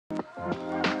I'm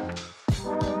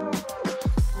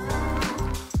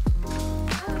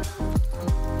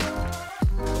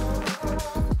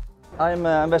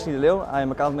Wesley de Leeuw.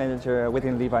 I'm account manager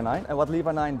within Levi 9. And what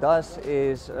Levi 9 does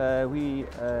is we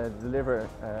deliver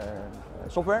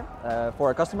software for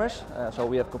our customers. So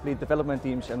we have complete development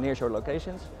teams in nearshore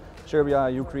locations, Serbia,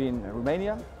 Ukraine, and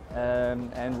Romania.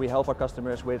 And we help our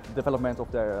customers with development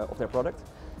of their product.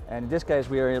 And in this case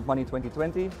we are at Money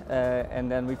 2020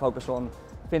 and then we focus on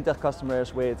fintech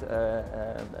customers with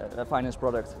a finance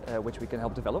product which we can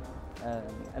help develop,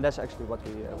 and that's actually what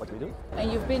we do.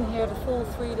 And you've been here the full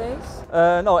 3 days?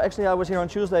 No, actually I was here on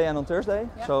Tuesday and on Thursday,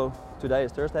 yeah. So today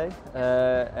is Thursday,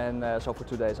 so for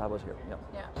 2 days I was here. Yeah.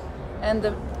 Yeah.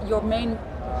 And your main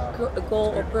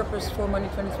goal or purpose for Money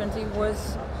 2020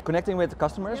 was? Connecting with the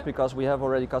customers, yeah. Because we have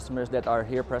already customers that are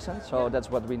here present, so yeah. That's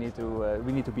what we need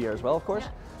to be here as well, of course.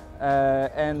 Yeah.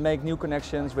 And make new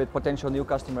connections with potential new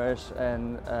customers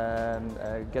and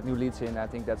get new leads in. I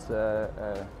think that's the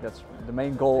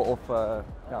main goal of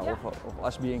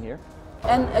us being here.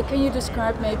 And can you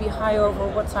describe maybe high over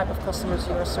what type of customers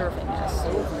you are serving as?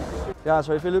 Yeah,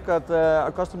 so if you look at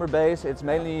our customer base, it's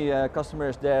mainly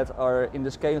customers that are in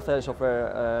the scaling phase of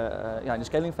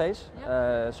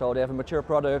Yeah. So they have a mature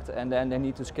product and then they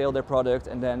need to scale their product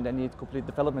and then they need complete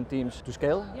development teams to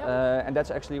scale. Yeah. And that's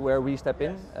actually where we step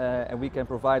in and we can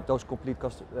provide those complete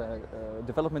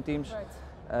development teams. Right.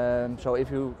 So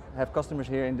if you have customers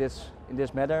here in this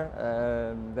matter,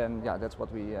 then yeah, that's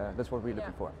what we're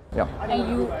looking for. Yeah. And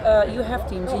you have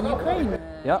teams in Ukraine.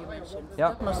 Yeah. You mentioned. Yeah.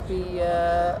 That must be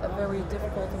a very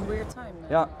difficult and weird time.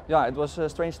 Yeah. It was a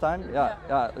strange time.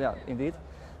 Yeah, indeed.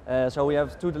 So we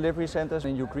have 2 delivery centers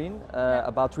in Ukraine,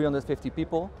 about 350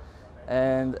 people.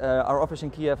 And our office in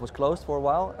Kiev was closed for a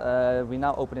while. We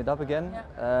now open it up again,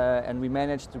 and we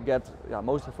managed to get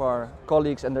most of our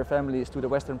colleagues and their families to the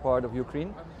western part of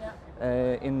Ukraine,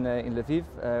 in Leviv,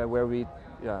 where we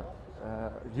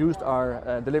used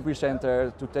our delivery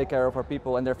center to take care of our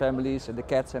people and their families, and the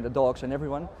cats and the dogs and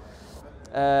everyone.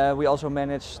 We also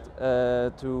managed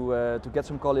to get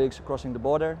some colleagues crossing the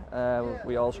border.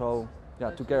 We also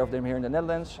took care of them here in the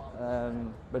Netherlands.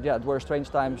 But yeah, it were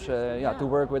strange times to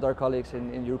work with our colleagues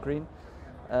in Ukraine.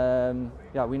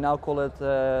 We now call it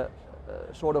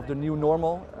sort of the new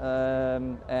normal.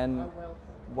 And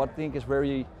what I think is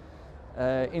very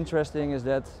interesting is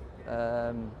that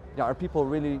our people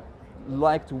really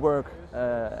like to work,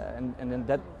 and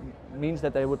that means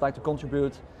that they would like to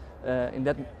contribute. In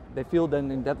that they feel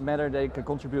then in that matter they can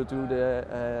contribute to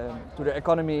the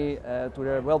economy, to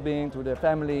their well-being, to their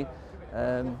family.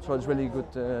 So it's really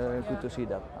good to see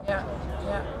that. Yeah.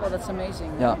 Well, that's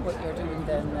amazing what you're doing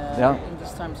then in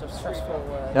these times of stressful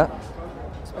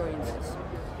experiences.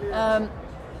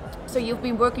 So you've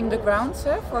been working the grounds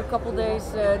for a couple of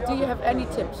days. Do you have any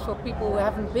tips for people who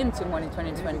haven't been to Money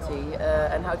 2020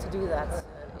 and how to do that?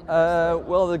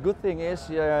 Well, the good thing is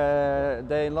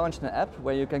they launched an app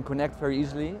where you can connect very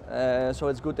easily. So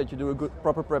it's good that you do a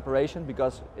proper preparation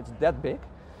because it's that big.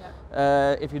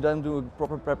 If you don't do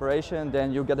proper preparation,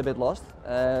 then you get a bit lost.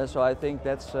 So I think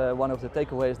that's one of the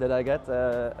takeaways that I get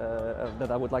that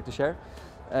I would like to share.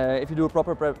 If you do a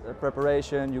proper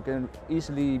preparation, you can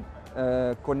easily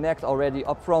connect already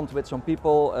up front with some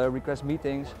people, request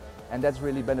meetings, and that's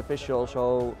really beneficial.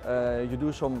 So you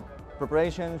do some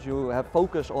preparations, you have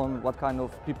focus on what kind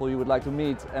of people you would like to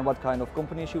meet and what kind of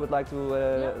companies you would like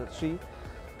to see.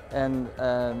 And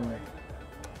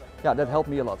that helped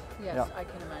me a lot. Yes, I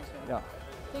can imagine. Yeah.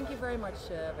 Thank you very much,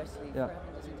 Wesley, for having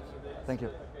this interview. Thank you.